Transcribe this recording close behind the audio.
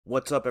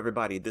What's up,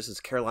 everybody? This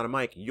is Carolina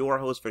Mike, your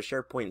host for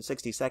SharePoint in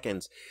 60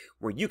 seconds,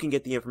 where you can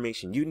get the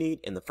information you need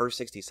in the first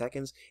 60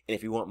 seconds, and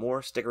if you want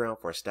more, stick around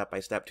for a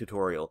step-by-step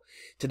tutorial.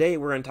 Today,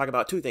 we're going to talk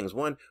about two things.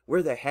 One,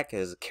 where the heck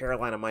has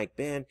Carolina Mike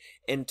been?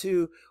 And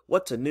two,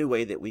 what's a new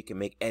way that we can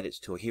make edits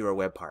to a hero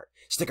web part?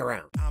 Stick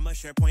around. I'm a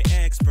SharePoint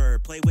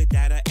expert, play with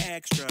data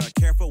extra,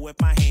 careful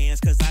with my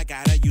hands, cause I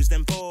gotta use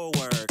them for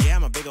work. Yeah,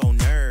 I'm a big old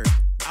nerd,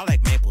 I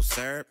like maple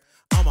syrup,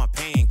 on my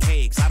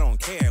pancakes, I don't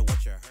care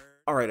what you heard.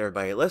 Alright,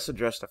 everybody, let's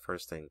address the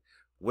first thing.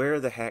 Where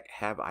the heck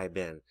have I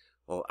been?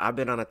 Well, I've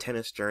been on a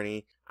tennis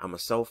journey. I'm a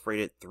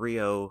self-rated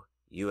 3.0,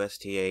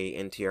 USTA,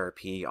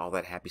 NTRP, all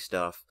that happy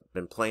stuff.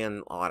 Been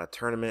playing a lot of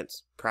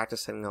tournaments,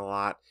 practicing a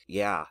lot.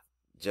 Yeah,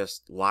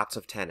 just lots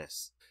of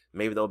tennis.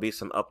 Maybe there'll be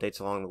some updates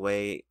along the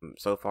way.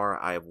 So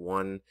far, I have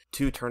won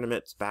 2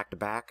 tournaments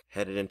back-to-back,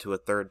 headed into a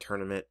 3rd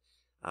tournament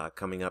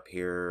coming up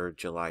here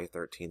July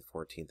 13th,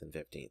 14th, and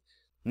 15th.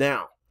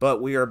 Now,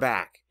 but we are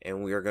back,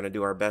 and we are going to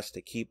do our best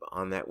to keep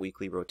on that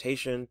weekly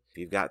rotation. If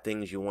you've got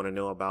things you want to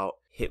know about,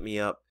 hit me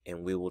up,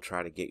 and we will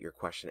try to get your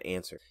question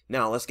answered.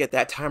 Now, let's get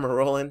that timer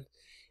rolling,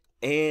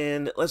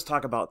 and let's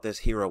talk about this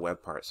hero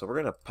web part. So we're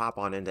going to pop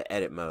on into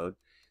edit mode,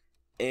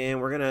 and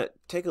we're going to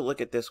take a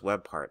look at this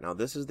web part. Now,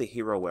 this is the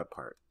hero web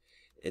part.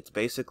 It's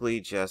basically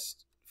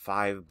just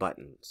 5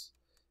 buttons.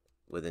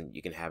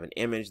 You can have an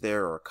image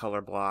there or a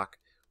color block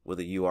with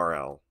a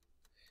URL,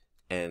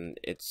 and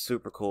it's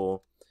super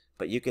cool.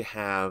 But you could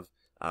have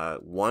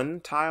 1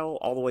 tile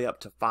all the way up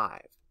to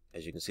 5.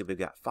 As you can see, we've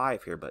got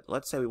 5 here, but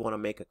let's say we want to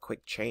make a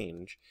quick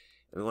change,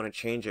 and we want to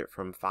change it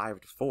from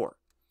 5 to 4.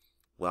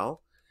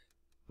 Well,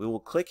 we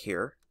will click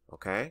here,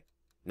 okay?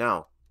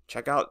 Now,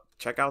 check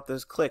out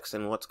this clicks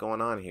and what's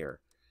going on here.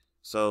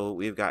 So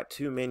we've got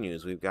 2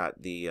 menus. We've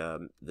got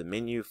the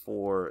menu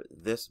for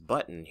this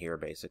button here,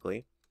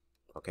 basically,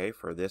 okay,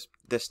 for this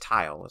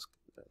tile.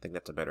 I think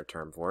that's a better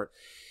term for it.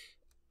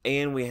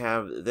 And we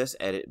have this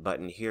edit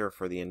button here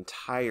for the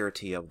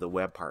entirety of the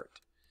web part.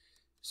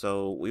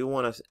 So we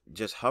want to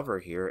just hover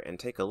here and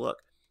take a look.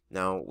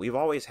 Now, we've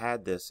always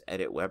had this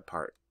edit web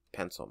part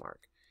pencil mark,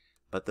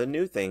 but the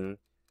new thing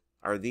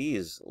are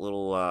these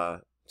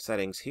little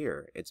settings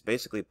here. It's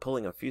basically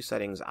pulling a few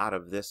settings out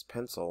of this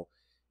pencil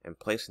and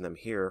placing them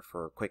here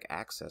for quick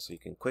access, so you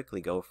can quickly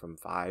go from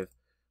 5,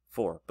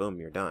 4, boom,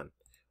 you're done,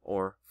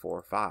 or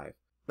 4, 5.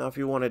 Now, if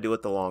you want to do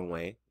it the long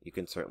way, you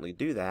can certainly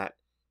do that,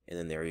 and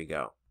then there you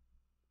go.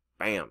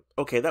 Bam.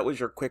 Okay, that was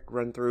your quick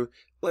run through.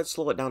 Let's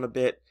slow it down a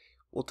bit.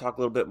 We'll talk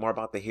a little bit more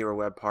about the hero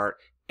web part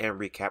and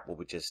recap what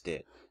we just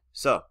did.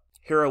 So,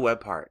 hero web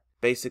part,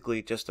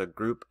 basically just a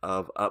group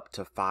of up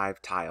to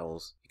 5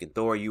 tiles. You can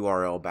throw a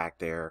URL back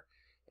there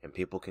and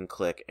people can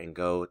click and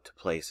go to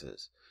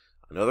places.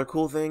 Another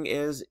cool thing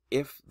is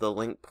if the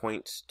link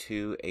points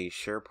to a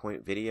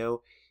SharePoint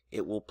video,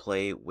 it will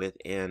play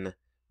within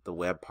the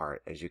web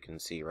part. As you can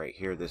see right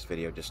here, this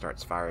video just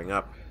starts firing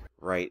up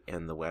right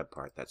in the web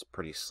part. That's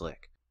pretty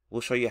slick. We'll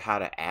show you how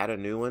to add a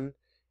new one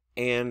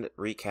and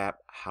recap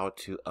how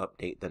to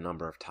update the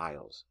number of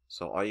tiles.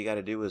 So all you got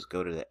to do is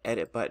go to the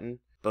edit button.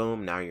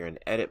 Boom, now you're in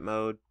edit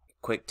mode.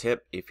 Quick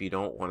tip, if you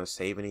don't want to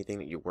save anything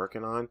that you're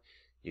working on,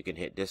 you can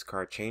hit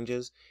discard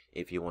changes.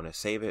 If you want to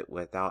save it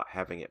without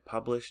having it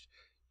published,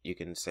 you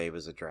can save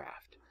as a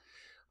draft.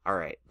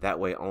 Alright, that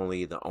way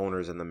only the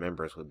owners and the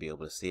members would be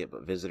able to see it,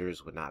 but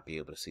visitors would not be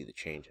able to see the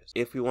changes.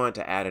 If we wanted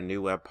to add a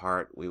new web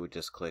part, we would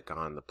just click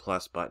on the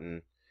plus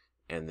button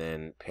and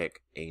then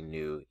pick a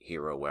new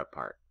hero web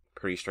part.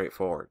 Pretty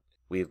straightforward.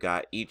 We've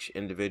got each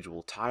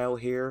individual tile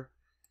here.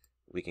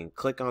 We can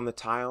click on the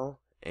tile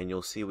and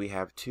you'll see we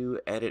have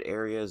 2 edit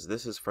areas.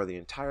 This is for the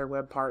entire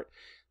web part.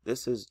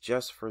 This is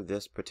just for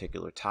this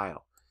particular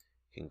tile.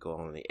 You can go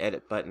on the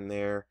edit button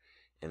there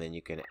and then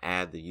you can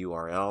add the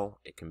URL.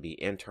 It can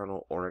be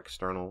internal or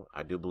external.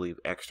 I do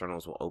believe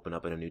externals will open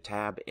up in a new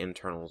tab.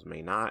 Internals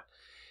may not.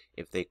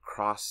 If they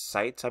cross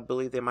sites, I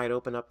believe they might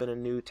open up in a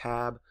new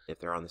tab. If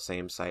they're on the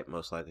same site,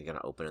 most likely going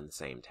to open in the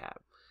same tab.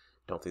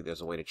 Don't think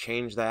there's a way to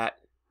change that.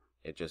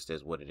 It just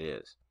is what it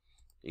is.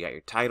 You got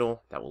your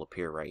title. That will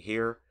appear right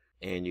here.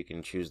 And you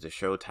can choose to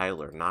show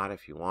title or not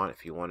if you want.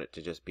 If you want it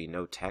to just be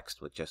no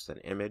text with just an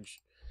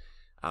image.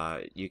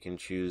 You can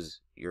choose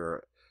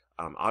your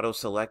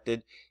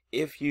auto-selected.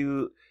 If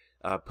you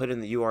put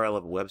in the URL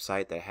of a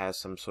website that has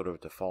some sort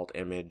of default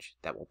image,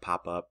 that will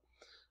pop up.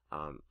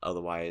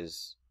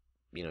 Otherwise,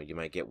 you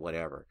might get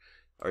whatever.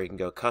 Or you can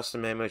go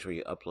custom image where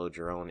you upload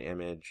your own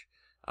image.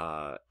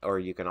 Or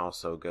you can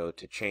also go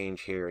to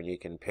change here and you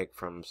can pick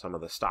from some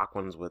of the stock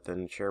ones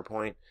within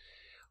SharePoint.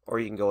 Or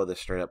you can go with a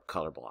straight up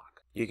color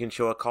block. You can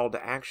show a call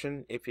to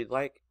action if you'd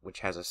like, which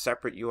has a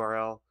separate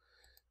URL.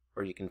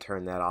 Or you can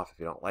turn that off if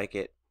you don't like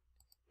it.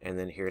 And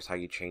then here's how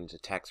you change the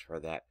text for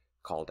that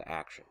call to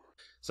action.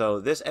 So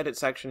this edit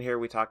section here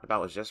we talked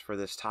about was just for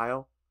this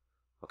tile.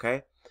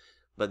 Okay?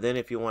 But then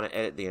if you want to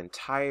edit the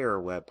entire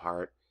web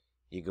part,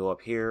 you go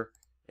up here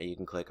and you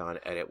can click on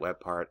edit web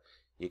part.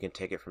 You can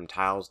take it from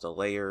tiles to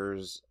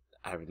layers.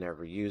 I've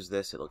never used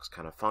this. It looks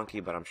kind of funky,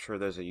 but I'm sure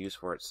there's a use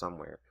for it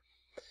somewhere.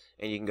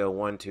 And you can go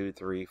 1, 2,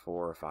 3,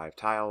 4, or 5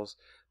 tiles.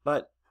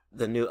 But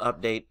the new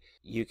update,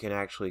 you can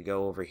actually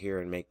go over here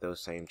and make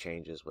those same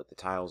changes with the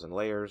tiles and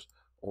layers,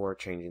 or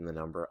changing the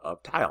number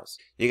of tiles.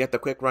 You got the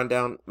quick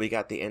rundown, we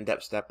got the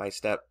in-depth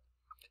step-by-step.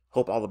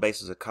 Hope all the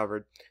bases are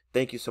covered.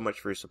 Thank you so much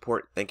for your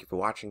support. Thank you for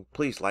watching.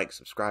 Please like,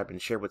 subscribe, and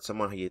share with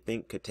someone who you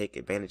think could take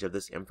advantage of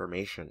this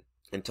information.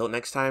 Until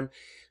next time,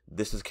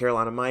 this is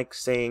Carolina Mike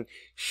saying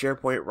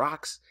SharePoint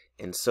rocks,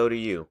 and so do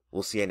you.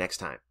 We'll see you next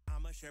time.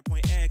 I'm a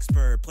SharePoint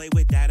expert, play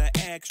with data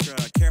extra.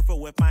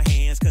 Careful with my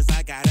hands, cause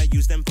I gotta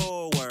use them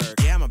for work.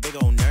 Yeah, I'm a big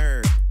old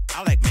nerd.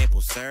 I like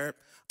maple syrup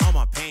on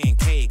my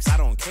pancakes. I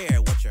don't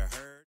care what you heard.